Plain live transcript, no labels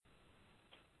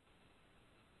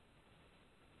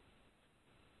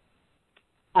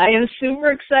I am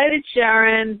super excited,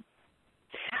 Sharon.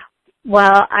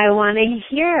 Well, I want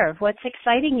to hear what's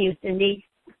exciting you, Cindy.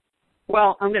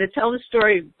 Well, I'm going to tell the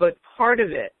story, but part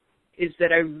of it is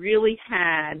that I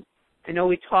know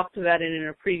we talked about it in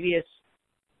a previous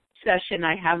session,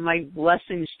 I have my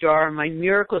blessings jar, my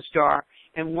miracles jar,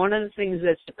 and one of the things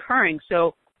that's occurring,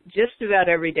 so just about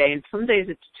every day, and some days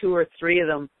it's 2 or 3 of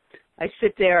them, I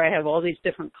sit there, I have all these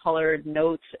different colored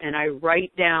notes, and I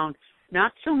write down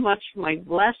not so much my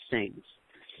blessings,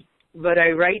 but I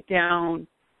write down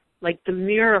like the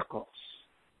miracles,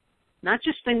 not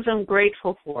just things I'm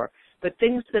grateful for, but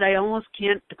things that I almost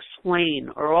can't explain,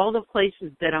 or all the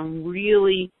places that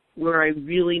where I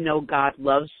really know God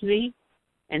loves me,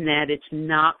 and that it's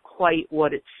not quite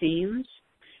what it seems.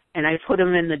 And I put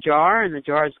them in the jar, and the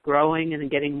jar is growing and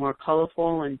getting more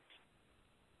colorful. And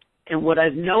what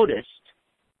I've noticed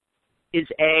is,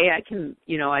 I can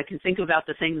think about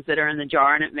the things that are in the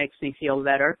jar, and it makes me feel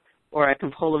better, or I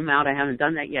can pull them out. I haven't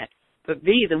done that yet. But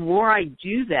B, the more I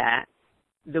do that,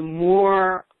 the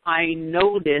more I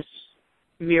notice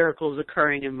miracles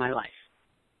occurring in my life.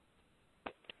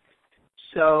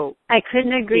 So I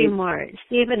couldn't agree more.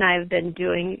 Steve and I have been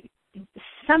doing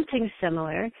something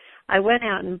similar. I went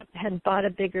out and had bought a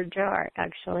bigger jar,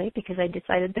 actually, because I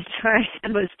decided the jar I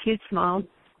had was too small.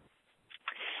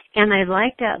 And I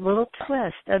like that little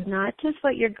twist of not just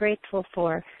what you're grateful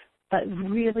for, but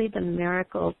really the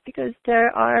miracles, because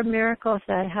there are miracles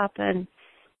that happen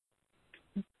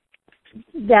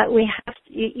that we have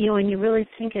to, when you really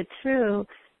think it through,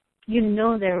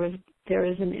 there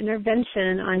was an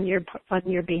intervention on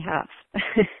your behalf.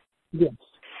 Yes,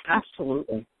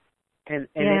 absolutely. And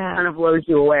it kind of blows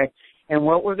you away. And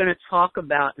what we're going to talk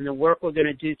about and the work we're going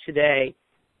to do today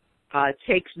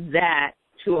takes that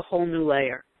to a whole new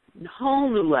layer, a whole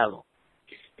new level.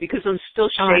 Because I'm still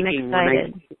shaking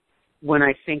when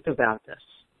I think about this.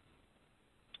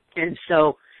 And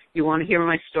so, you want to hear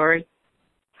my story?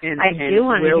 I do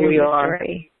want to hear your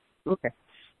story. Okay.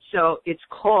 So it's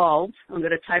called, I'm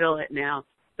going to title it now,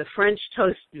 The French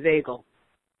Toast Bagel.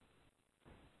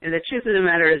 And the truth of the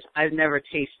matter is I've never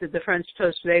tasted the French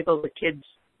Toast Bagel. The kids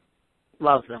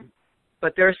love them.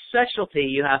 But they're a specialty.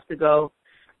 You have to go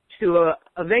to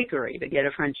a bakery to get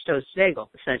a French Toast Bagel,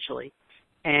 essentially.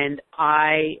 And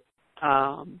I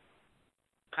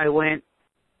went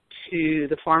to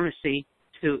the pharmacy,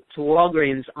 to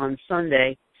Walgreens on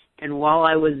Sunday, and while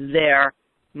I was there,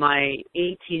 my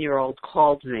 18-year-old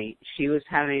called me. She was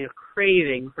having a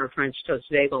craving for a French Toast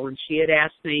Bagel, and she had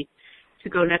asked me to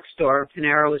go next door.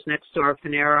 Panera was next door.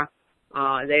 Panera,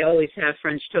 they always have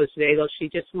French Toast Bagels. She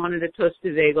just wanted a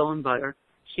toasted bagel and butter.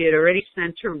 She had already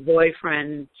sent her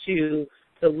boyfriend to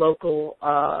the local,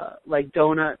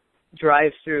 donut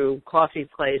drive-through coffee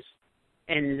place,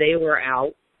 and they were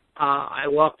out. I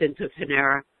walked into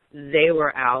Panera. They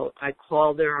were out. I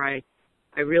called her.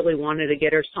 I really wanted to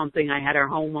get her something. I had her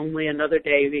home only another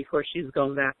day before she was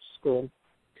going back to school.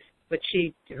 But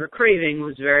her craving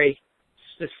was very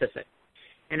specific.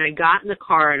 And I got in the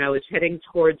car and I was heading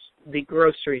towards the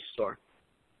grocery store.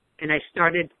 And I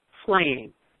started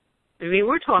playing. I mean,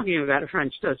 we're talking about a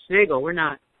French Toast Bagel. We're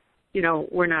not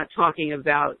talking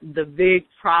about the big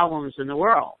problems in the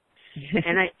world.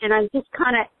 And I just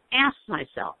kind of asked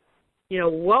myself,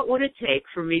 what would it take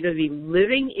for me to be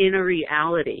living in a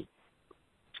reality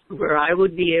where I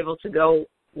would be able to go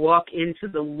walk into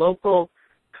the local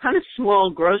kind of small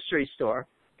grocery store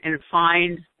and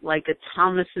find like a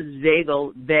Thomas's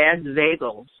bagged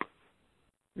bagels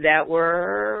that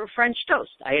were French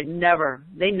toast. They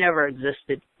never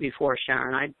existed before,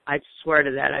 Sharon. I'd swear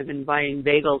to that. I've been buying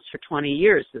bagels for 20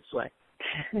 years this way.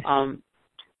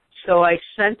 So I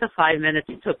spent the 5 minutes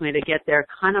it took me to get there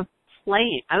kind of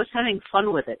playing. I was having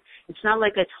fun with it. It's not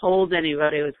like I told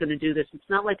anybody I was going to do this. It's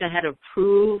not like I had to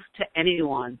prove to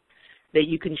anyone that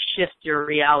you can shift your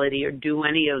reality or do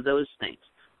any of those things.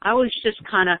 I was just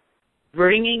kind of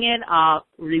bringing it up,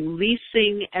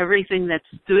 releasing everything that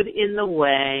stood in the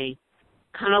way,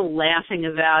 kind of laughing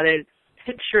about it,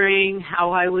 picturing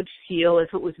how I would feel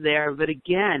if it was there, but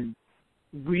again,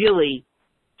 really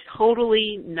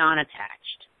totally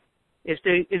non-attached. If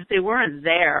they weren't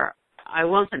there, I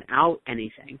wasn't out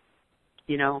anything.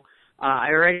 I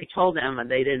already told Emma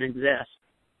they didn't exist.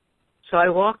 So I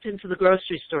walked into the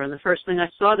grocery store, and the first thing I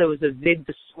saw, there was a big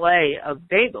display of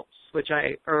bagels, which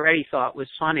I already thought was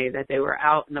funny that they were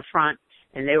out in the front,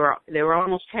 and they were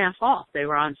almost half off. They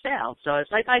were on sale. So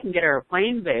it's like I can get her a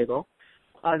plain bagel.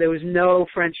 There was no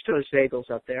French Toast Bagels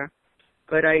up there.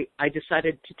 But I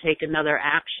decided to take another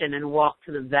action and walk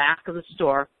to the back of the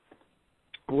store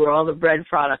where all the bread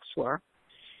products were.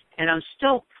 And I'm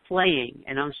still playing,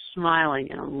 and I'm smiling,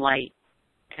 and I'm light.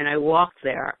 and I walk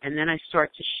there, and then I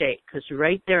start to shake, because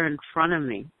right there in front of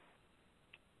me,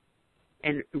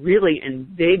 and really in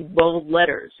big, bold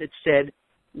letters, it said,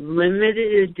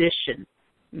 limited edition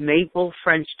maple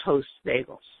French toast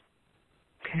bagels.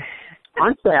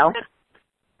 On sale.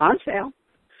 On sale.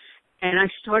 And I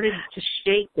started to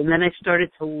shake, and then I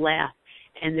started to laugh,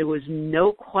 and there was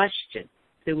no question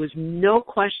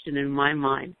in my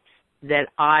mind that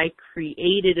I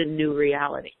created a new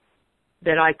reality,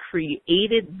 that I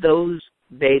created those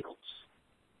bagels.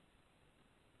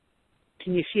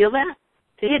 Can you feel that?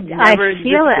 I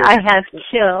feel it. I have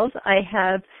chills.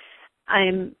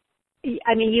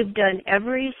 I mean, you've done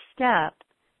every step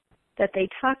that they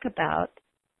talk about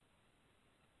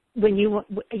when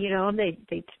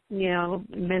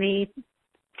many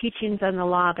teachings on the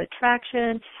law of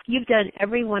attraction. You've done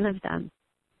every one of them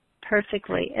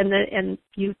perfectly, and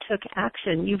you took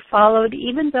action. You followed,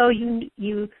 even though you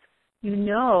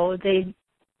know they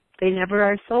never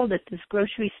are sold at this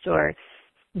grocery store.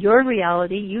 Your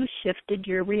reality, you shifted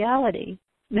your reality.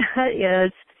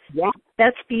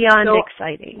 That's beyond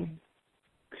exciting.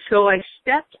 So I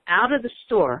stepped out of the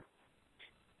store,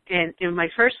 and my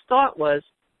first thought was,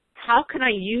 how can I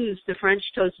use the French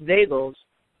toast bagels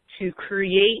to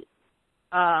create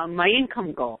my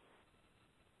income goal?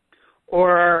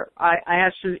 Or I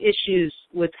have some issues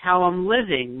with how I'm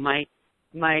living,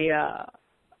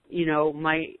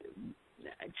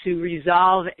 to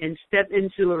resolve and step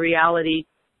into a reality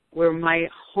where my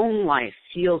home life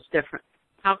feels different.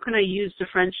 How can I use the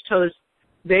French toast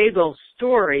bagel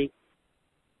story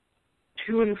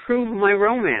to improve my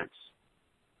romance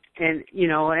and,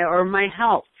 or my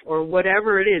health or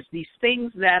whatever it is, these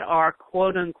things that are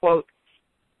quote unquote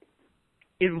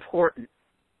important.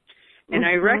 And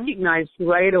I recognized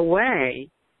right away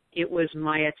it was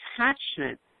my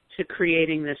attachment to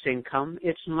creating this income.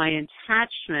 It's my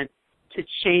attachment to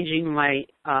changing my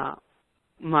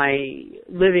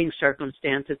living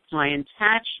circumstance. It's my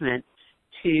attachment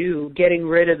to getting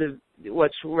rid of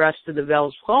what's rest of the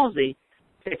Bell's palsy.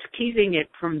 It's keeping it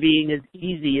from being as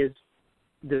easy as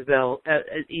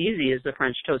the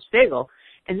French toast bagel.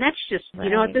 And that's just,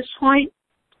 at this point,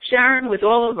 Sharon, with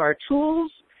all of our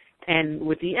tools and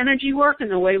with the energy work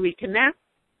and the way we connect,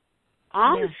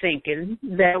 I'm thinking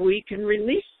that we can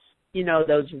release,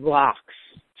 those blocks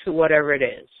to whatever it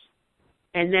is.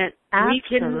 And that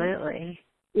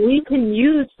we can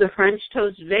use the French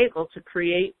toast bagel to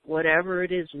create whatever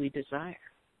it is we desire.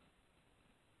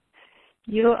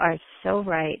 You are so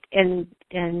right. And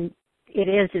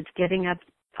it's getting up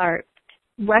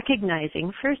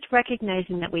recognizing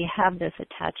that we have this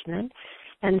attachment.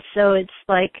 And so it's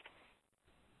like,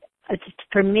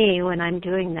 for me, when I'm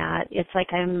doing that, it's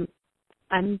like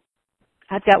I've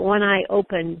got one eye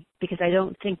open because I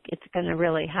don't think it's going to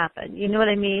really happen. You know what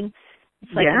I mean?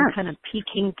 It's like I'm kind of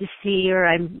peeking to see, or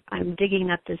I'm digging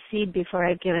up the seed before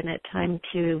I've given it time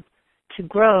to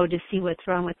grow, to see what's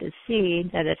wrong with the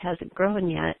seed, that it hasn't grown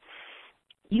yet.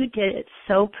 You did it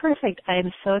so perfect. I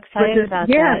am so excited about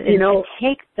that. And to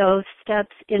take those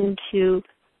steps into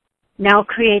now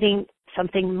creating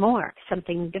something more,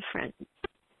 something different.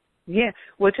 Yeah.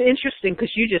 What's interesting,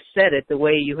 because you just said it the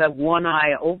way you have one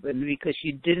eye open because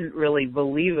you didn't really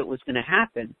believe it was going to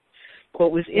happen.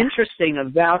 What was interesting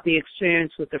about the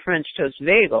experience with the French toast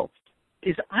bagel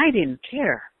is I didn't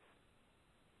care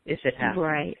if it happened.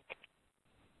 Right.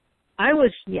 I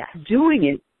was doing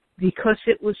it because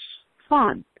it was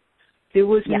fun. There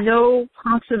was no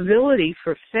possibility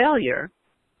for failure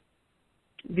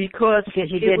because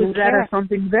it was that or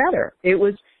something better. It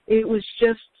was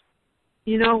just,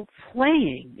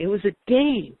 playing. It was a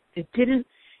game. It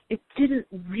didn't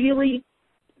really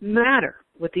matter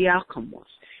what the outcome was.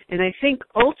 And I think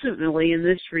ultimately in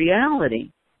this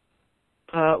reality,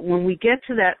 when we get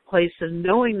to that place of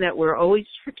knowing that we're always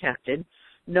protected,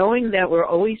 knowing that we're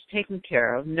always taken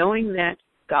care of, knowing that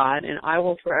God, and I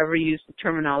will forever use the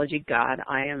terminology God,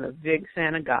 I am a big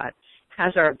fan of God,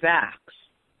 has our backs,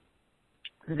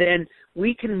 then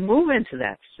we can move into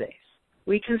that space.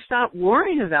 We can stop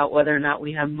worrying about whether or not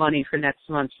we have money for next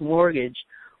month's mortgage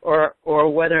or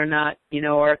whether or not,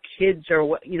 our kids are,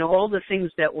 all the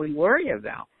things that we worry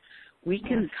about. We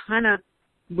can kind of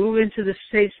move into the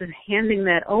space of handing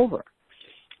that over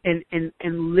and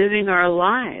living our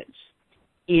lives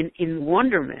in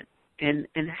wonderment and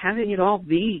having it all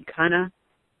be kind of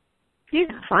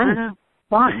fun.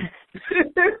 Fun.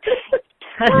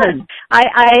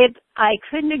 I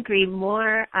couldn't agree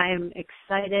more. I'm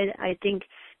excited. I think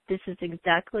this is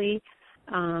exactly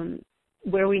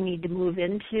where we need to move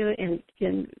into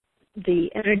in the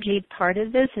energy part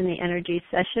of this and the energy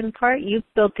session part. You've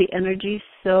built the energy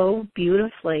so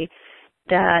beautifully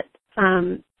that,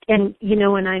 and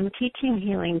when I'm teaching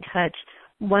Healing Touch,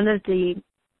 one of the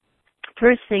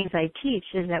first things I teach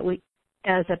is that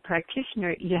as a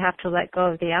practitioner, you have to let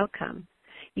go of the outcome.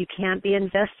 You can't be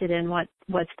invested in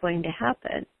what's going to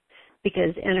happen,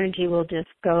 because energy will just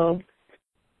go.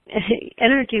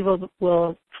 Energy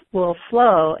will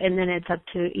flow, and then it's up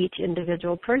to each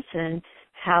individual person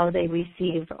how they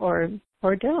receive or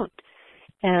don't.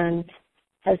 And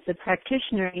as the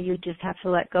practitioner, you just have to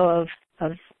let go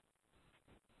of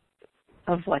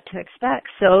what to expect.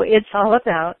 So it's all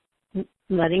about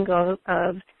letting go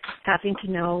of having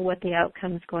to know what the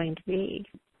outcome is going to be,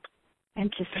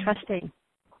 and just trusting,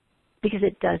 because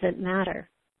it doesn't matter.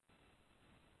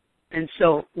 And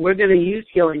so we're going to use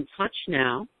Healing Touch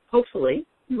now. Hopefully,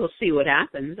 we'll see what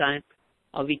happens.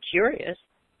 I'll be curious.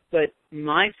 But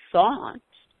my thoughts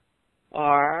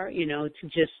are, to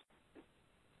just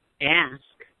ask,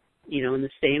 in the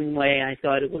same way I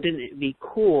thought wouldn't it be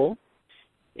cool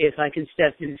if I can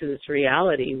step into this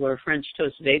reality where French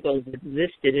toast bagels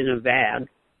existed in a bag.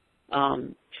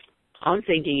 I'm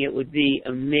thinking it would be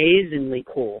amazingly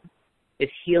cool if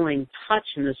Healing Touch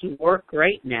and this work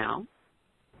right now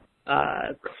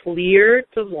cleared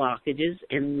the blockages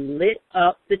and lit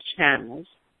up the channels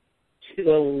to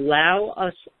allow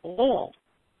us all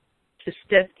to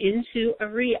step into a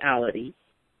reality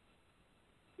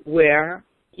where,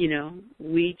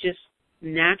 we just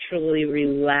naturally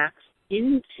relax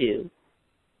into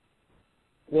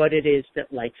what it is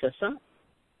that lights us up.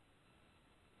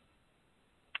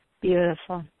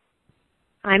 Beautiful.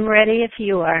 I'm ready if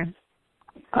you are.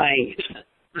 I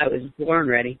was born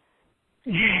ready.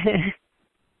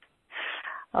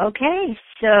 Okay,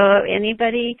 so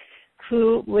anybody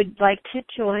who would like to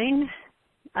join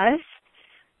us,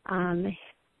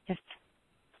 if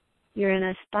you're in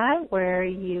a spot where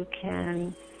you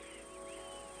can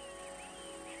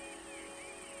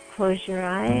close your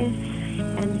eyes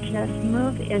and just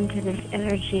move into this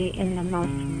energy in the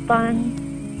most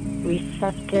fun,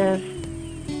 receptive,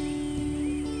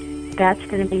 that's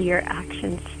going to be your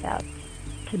action step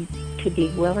to be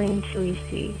willing to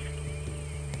receive.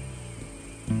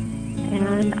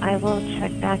 And I will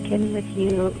check back in with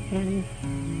you in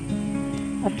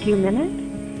a few minutes.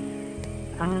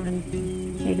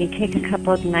 Maybe take a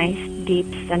couple of nice, deep,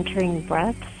 centering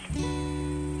breaths.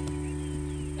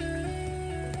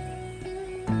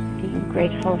 Being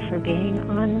grateful for being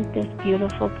on this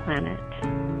beautiful planet.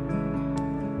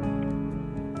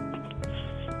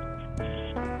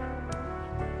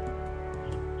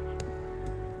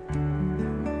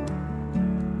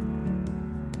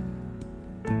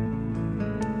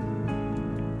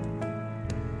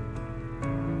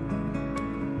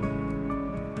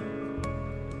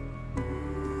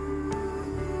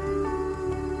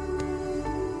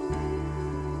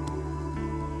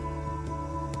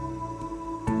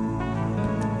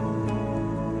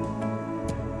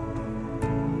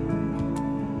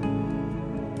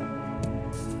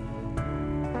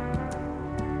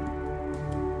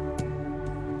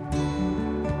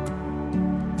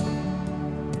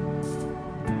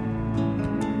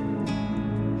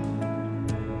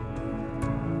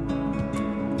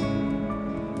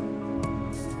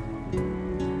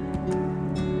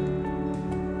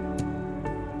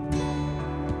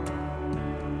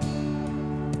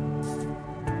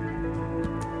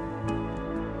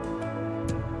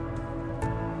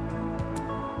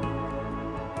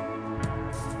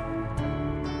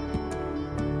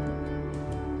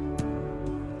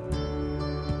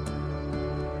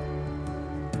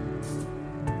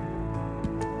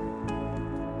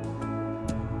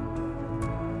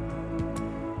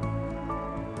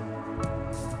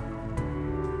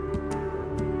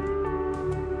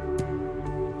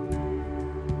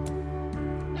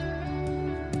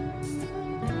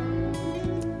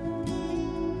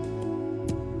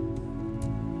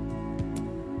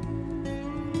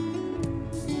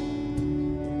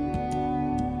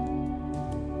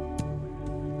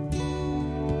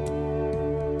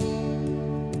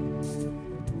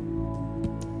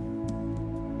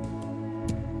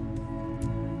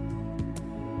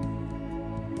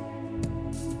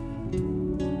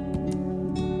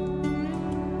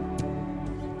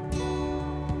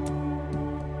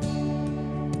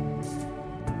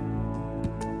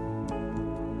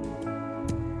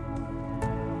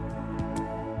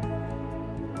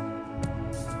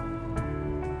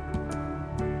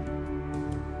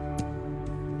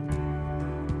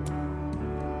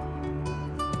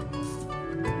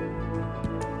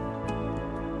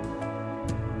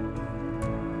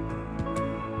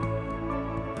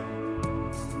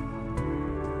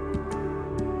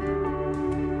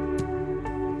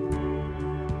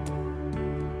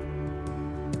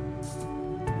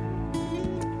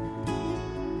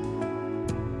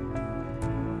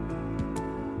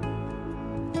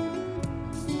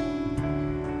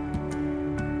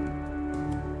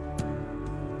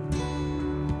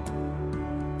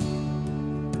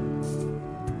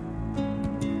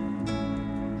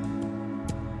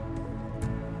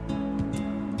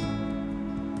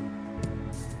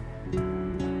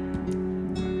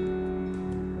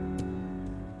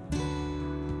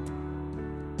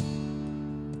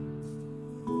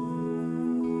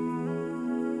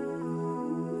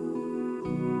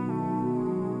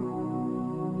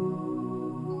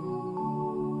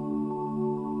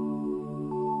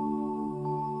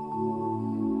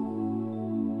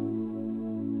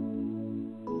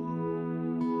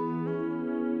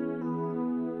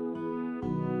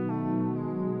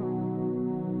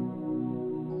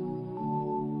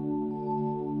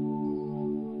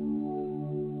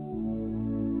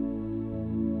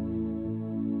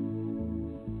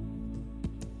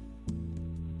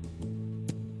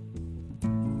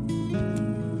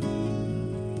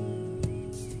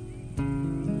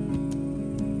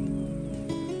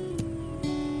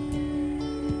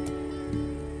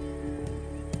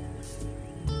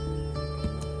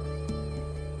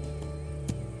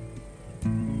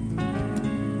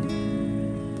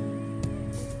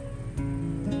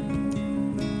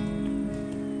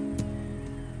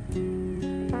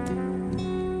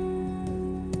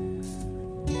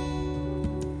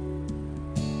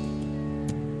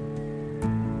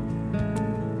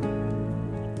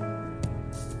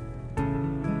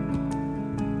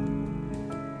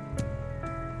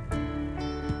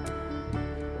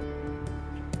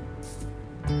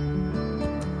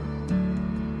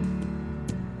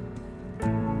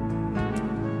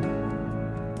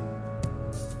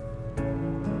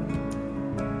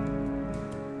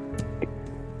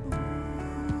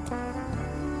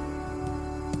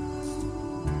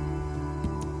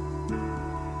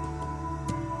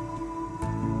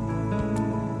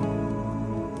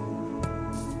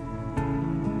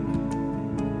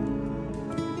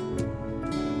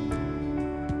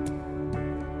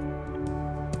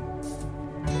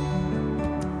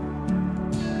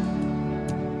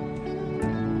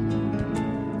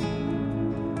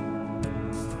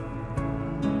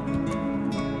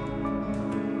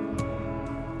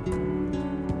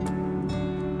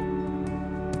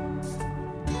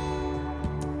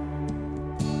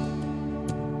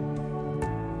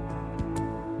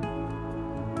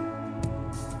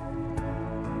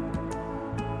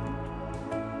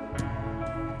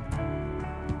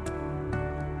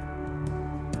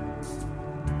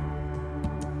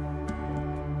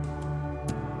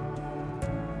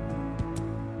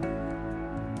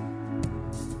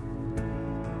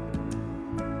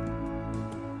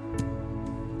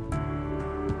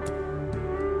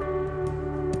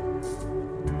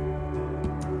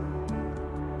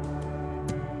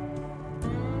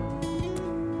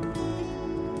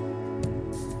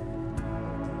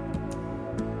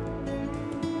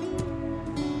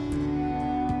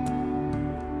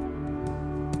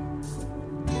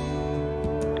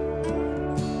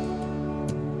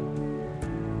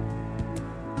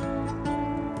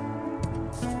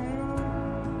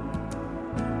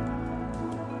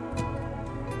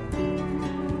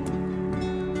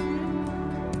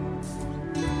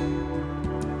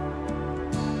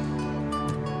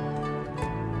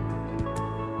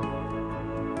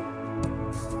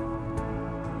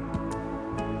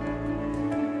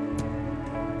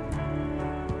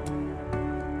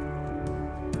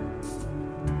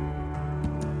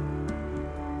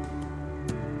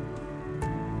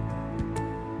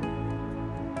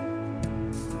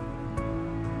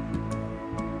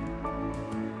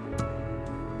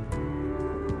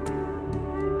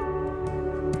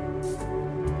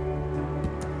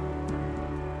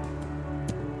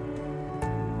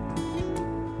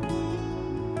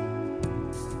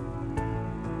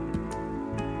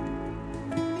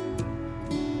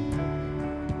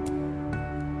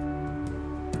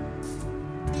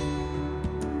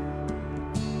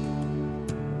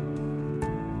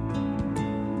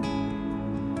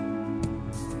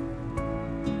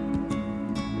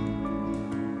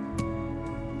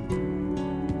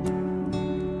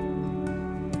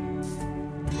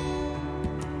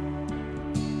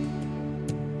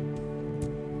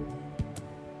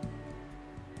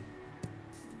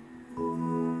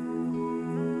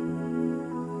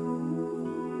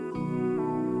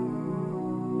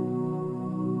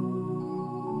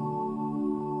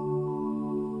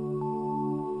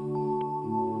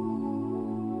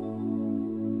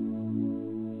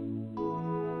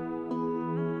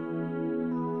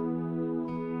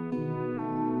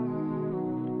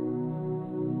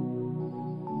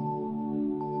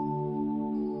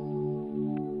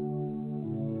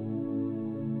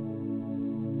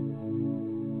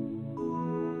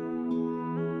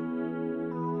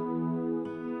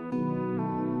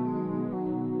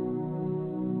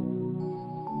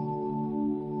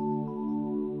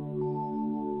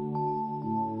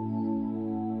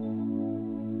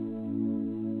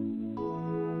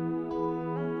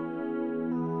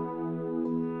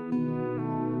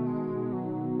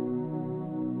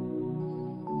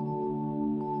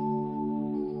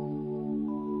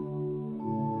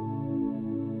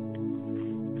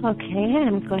 Okay,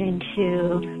 I'm going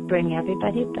to bring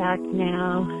everybody back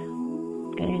now.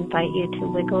 I'm going to invite you to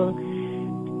wiggle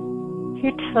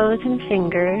your toes and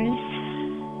fingers.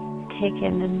 Take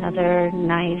in another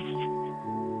nice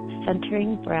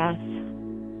centering breath.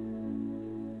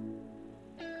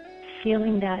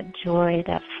 Feeling that joy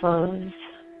that flows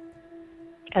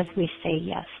as we say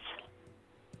yes.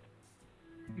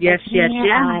 Yes, yes,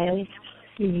 yes. Eyes.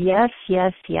 Yes,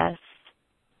 yes, yes.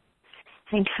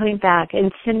 And coming back. And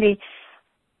Cindy,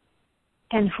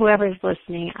 and whoever's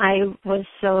listening, I was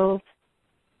so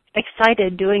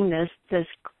excited doing this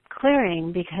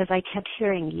clearing because I kept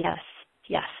hearing yes,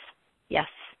 yes, yes,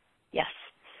 yes.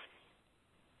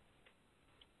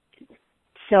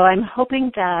 So I'm hoping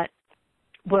that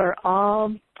we're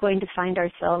all going to find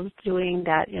ourselves doing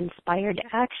that inspired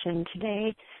action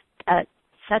today that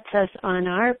sets us on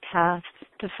our path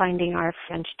to finding our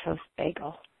French toast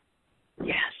bagel.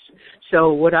 Yes.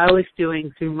 So what I was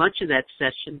doing through much of that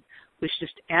session was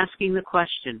just asking the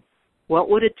question, what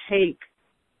would it take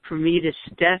for me to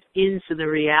step into the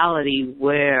reality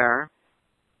where,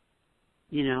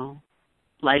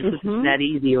 life was that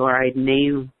easy, or I'd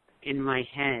name in my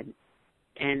head?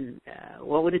 And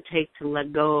what would it take to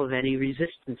let go of any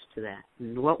resistance to that?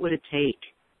 And what would it take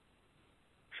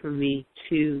for me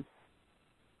to...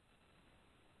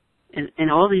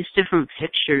 And all these different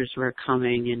pictures were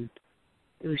coming, and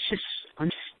it was just,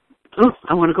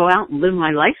 I want to go out and live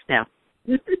my life now.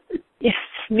 Yes,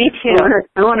 me too.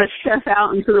 I want to step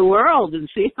out into the world and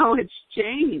see how it's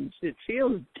changed. It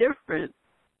feels different.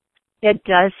 It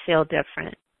does feel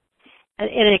different, and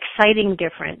exciting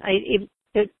different.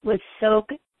 It was so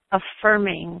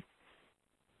affirming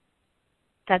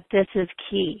that this is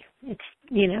key. It's,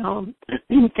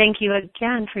 thank you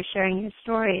again for sharing your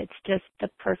story. It's just the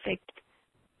perfect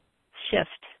shift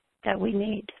that we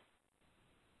need.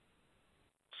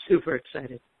 Super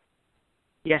excited.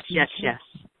 Yes, yes, yes.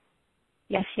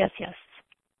 Yes, yes, yes.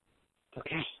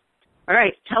 Okay. All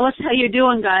right. Tell us how you're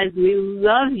doing, guys. We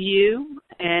love you.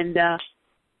 And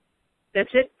that's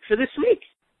it for this week.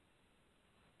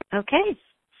 Okay.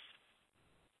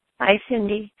 Bye,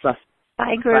 Cindy. Bye.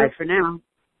 Bye, group. Bye for now.